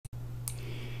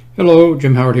Hello,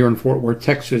 Jim Howard here in Fort Worth,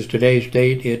 Texas. Today's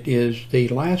date, it is the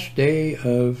last day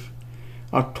of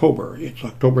October. It's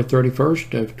October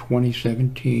 31st of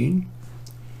 2017.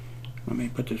 Let me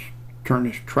turn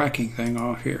this tracking thing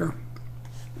off here.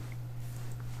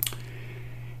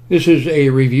 This is a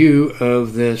review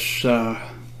of this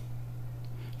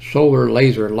solar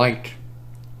laser light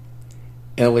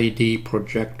LED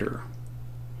projector.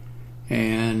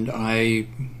 And I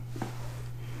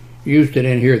used it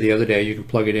in here the other day. You can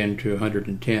plug it into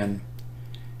 110.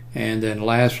 And then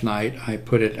last night I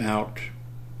put it outside.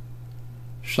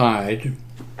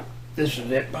 This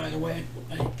is it, by the way.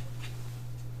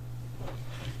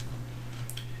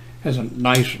 Has a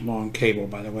nice long cable,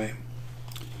 by the way.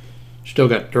 Still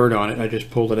got dirt on it. I just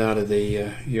pulled it out of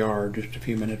the yard just a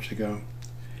few minutes ago.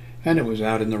 And it was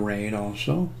out in the rain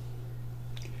also.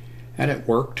 And it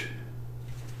worked.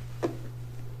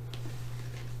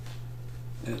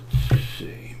 Let's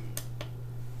see.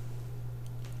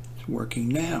 It's working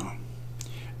now.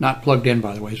 Not plugged in,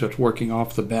 by the way, so it's working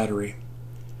off the battery.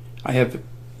 I have it,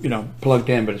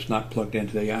 plugged in, but it's not plugged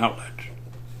into the outlet.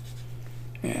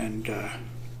 And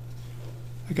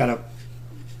I got a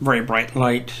very bright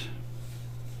light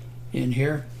in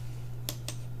here.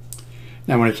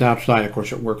 Now when it's outside, of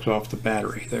course, it works off the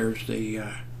battery. There's the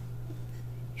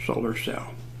solar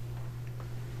cell.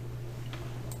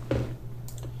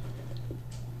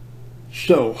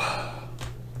 So,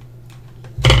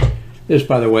 this,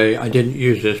 by the way, I didn't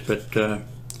use this, but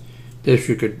this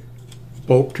you could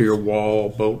bolt to your wall,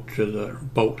 bolt to the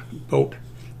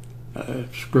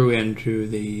screw into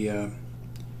the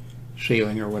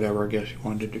ceiling or whatever. I guess you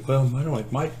wanted to do. Well, I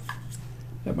don't know.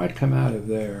 It might come out of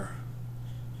there.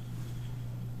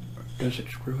 Does it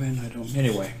screw in? I don't.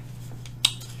 Anyway,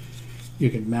 you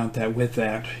can mount that with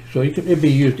that. So it'd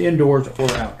be used indoors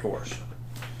or outdoors.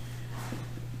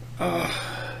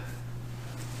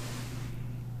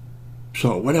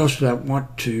 So what else did I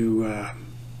want to,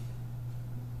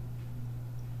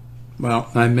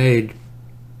 well, I made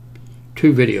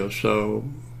 2 videos, so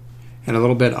in a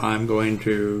little bit I'm going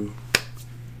to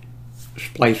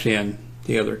splice in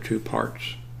the other 2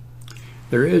 parts.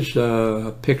 There is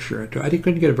a picture. I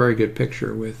couldn't get a very good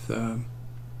picture with,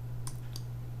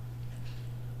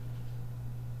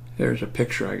 there's a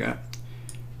picture I got.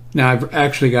 Now I've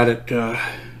actually got it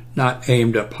not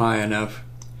aimed up high enough.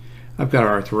 I've got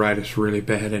arthritis really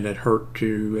bad, and it hurt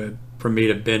for me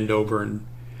to bend over,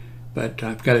 but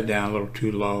I've got it down a little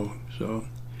too low. So,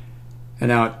 and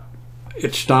now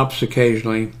it stops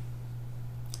occasionally,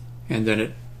 and then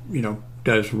it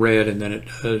does red, and then it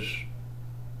does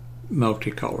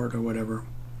multicolored or whatever.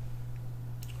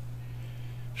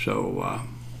 So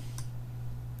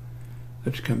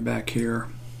let's come back here.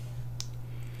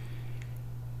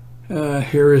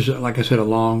 Here is, like I said, a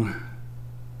long,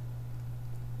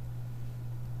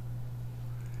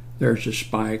 there's a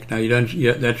spike. Now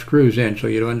that screws in, so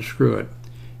you'd unscrew it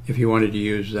if you wanted to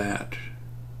use that.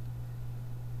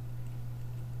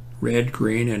 Red,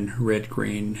 green, and red,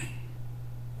 green.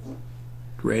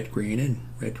 Red, green, and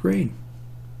red, green.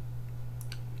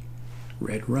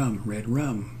 Red rum, red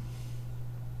rum.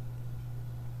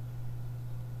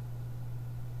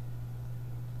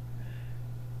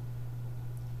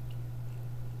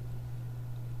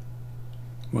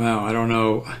 Wow, I don't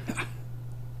know.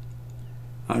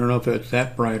 I don't know if it's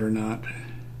that bright or not.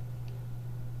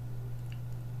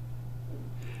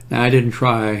 Now, I didn't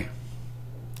try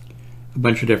a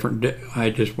bunch of different, I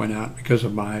just went out because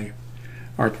of my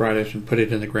arthritis and put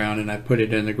it in the ground, and I put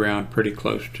it in the ground pretty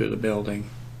close to the building.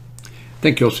 I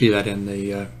think you'll see that in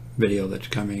the video that's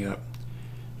coming up.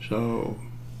 So,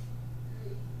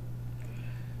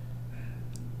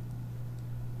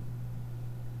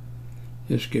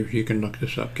 this gives you can look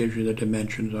this up, gives you the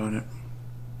dimensions on it.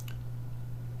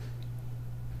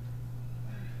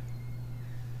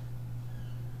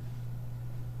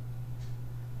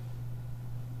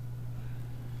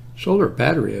 Solar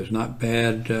battery is not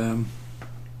bad.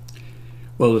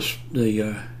 Well,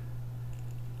 the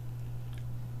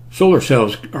solar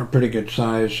cells are a pretty good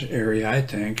size area, I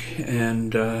think,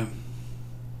 and the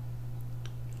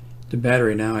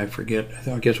battery now, I forget.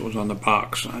 I guess it was on the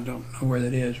box. I don't know where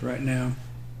that is right now,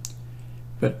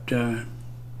 but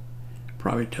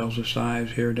probably tells the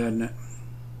size here, doesn't it?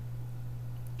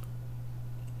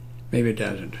 Maybe it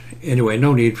doesn't. Anyway,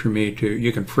 no need for me to.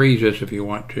 You can freeze this if you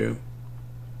want to.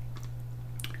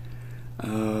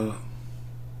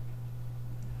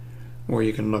 Or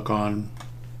you can look on,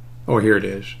 oh, here it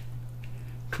is,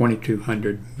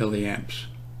 2200 milliamps.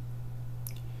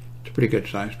 It's a pretty good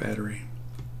size battery.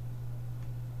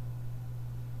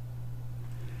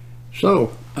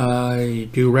 So I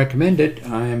do recommend it.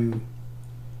 I'm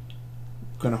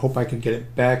gonna hope I can get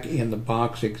it back in the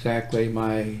box exactly.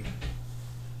 My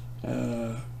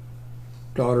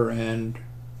daughter and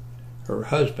her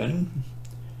husband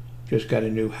just got a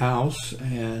new house,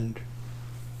 and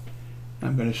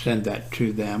I'm going to send that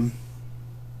to them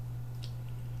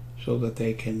so that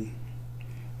they can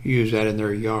use that in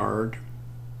their yard.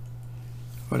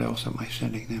 What else am I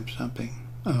sending them? Something.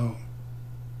 Oh,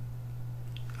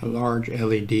 a large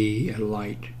LED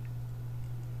light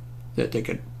that they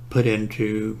could put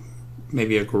into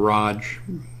maybe a garage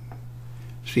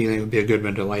ceiling. Would be a good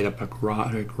one to light up a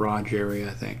garage area,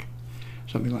 I think.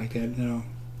 Something like that. No.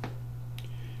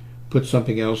 Put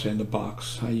something else in the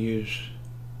box. I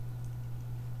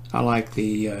like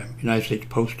the United States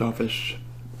Post Office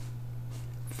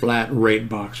flat rate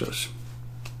boxes.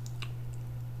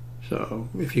 So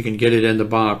if you can get it in the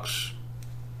box,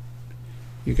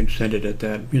 you can send it at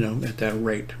that, at that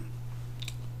rate.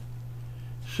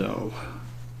 So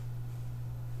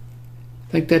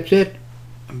I think that's it.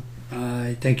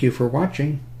 I thank you for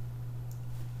watching.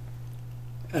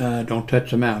 Don't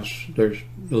touch the mouse. There's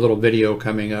a little video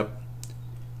coming up,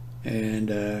 and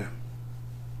a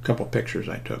couple pictures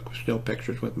I took, still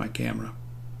pictures with my camera.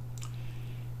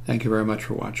 Thank you very much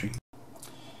for watching.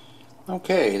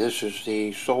 Okay, this is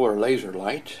the solar laser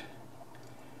light.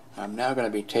 I'm now going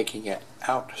to be taking it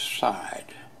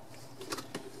outside,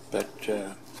 but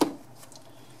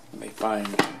let me find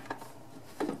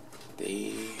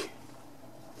the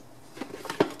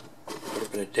little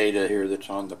bit of data here that's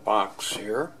on the box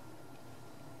here.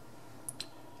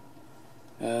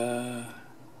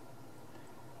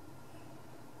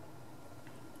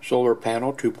 Solar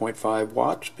panel, 2.5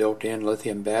 watts, built-in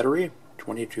lithium battery,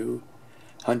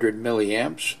 2200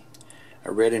 milliamps,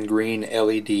 a red and green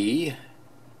LED,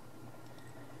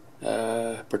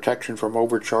 protection from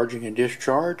overcharging and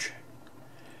discharge.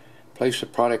 Place the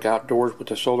product outdoors with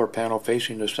the solar panel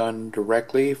facing the sun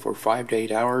directly for 5 to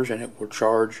 8 hours, and it will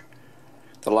charge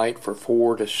the light for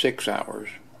 4 to 6 hours.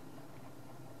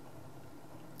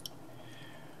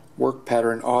 Work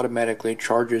pattern: automatically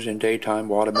charges in daytime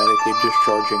while automatically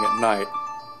discharging at night.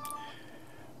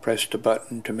 Press the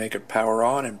button to make it power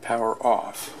on and power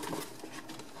off.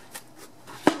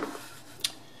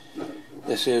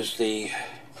 This is the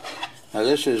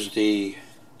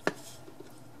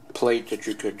plate that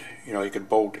you could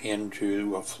bolt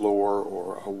into a floor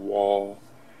or a wall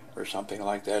or something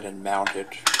like that and mount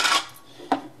it.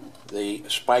 The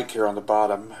spike here on the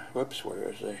bottom, whoops,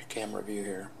 where is the camera view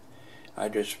here? I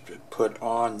just put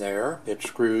on there. It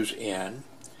screws in.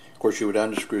 Of course, you would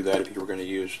unscrew that if you were going to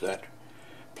use that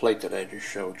plate that I just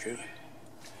showed you.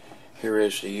 Here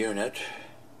is the unit,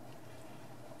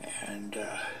 and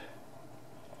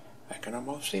I can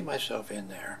almost see myself in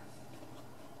there.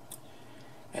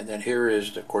 And then here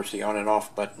is, of course, the on and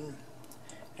off button,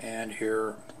 and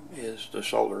here is the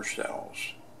solar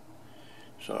cells.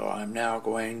 So I'm now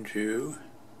going to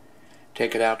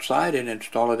take it outside and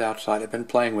install it outside. I've been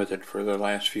playing with it for the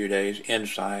last few days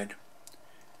inside.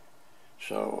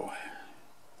 So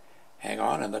hang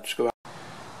on and let's go out.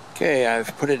 Okay,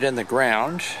 I've put it in the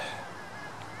ground.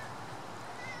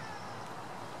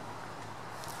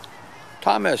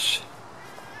 Thomas!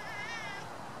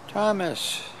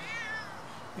 Thomas!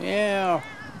 Meow!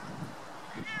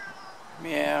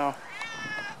 Meow!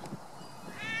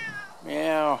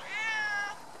 Meow!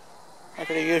 I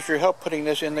could have used your help putting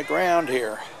this in the ground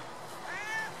here.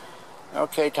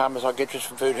 Okay, Thomas, I'll get you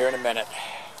some food here in a minute.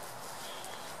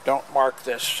 Don't mark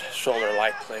this solar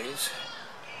light, please.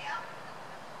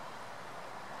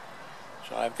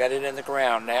 So I've got it in the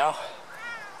ground now.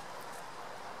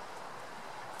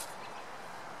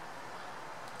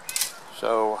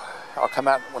 So I'll come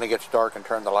out when it gets dark and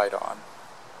turn the light on.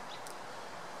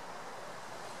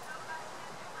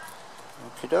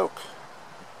 Okie doke.